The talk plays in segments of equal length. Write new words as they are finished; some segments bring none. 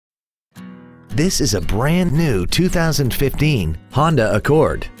This is a brand new 2015 Honda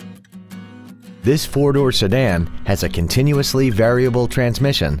Accord. This four-door sedan has a continuously variable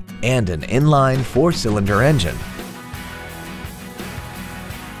transmission and an inline four-cylinder engine.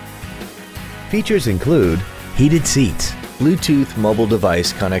 Features include heated seats, Bluetooth mobile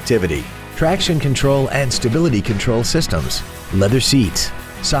device connectivity, traction control and stability control systems, leather seats,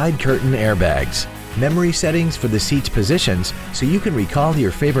 side curtain airbags, memory settings for the seat's positions so you can recall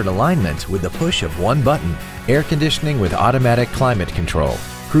your favorite alignment with the push of one button, air conditioning with automatic climate control,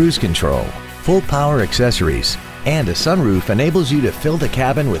 cruise control, full power accessories, and a sunroof enables you to fill the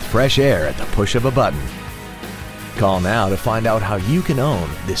cabin with fresh air at the push of a button. Call now to find out how you can own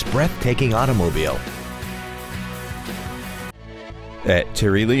this breathtaking automobile. At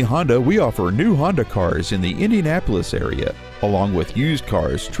Terry Lee Honda, we offer new Honda cars in the Indianapolis area, along with used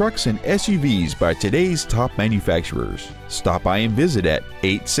cars, trucks, and SUVs by today's top manufacturers. Stop by and visit at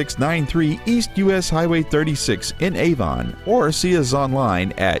 8693 East US Highway 36 in Avon, or see us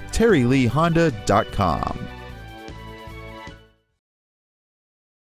online at terryleehonda.com.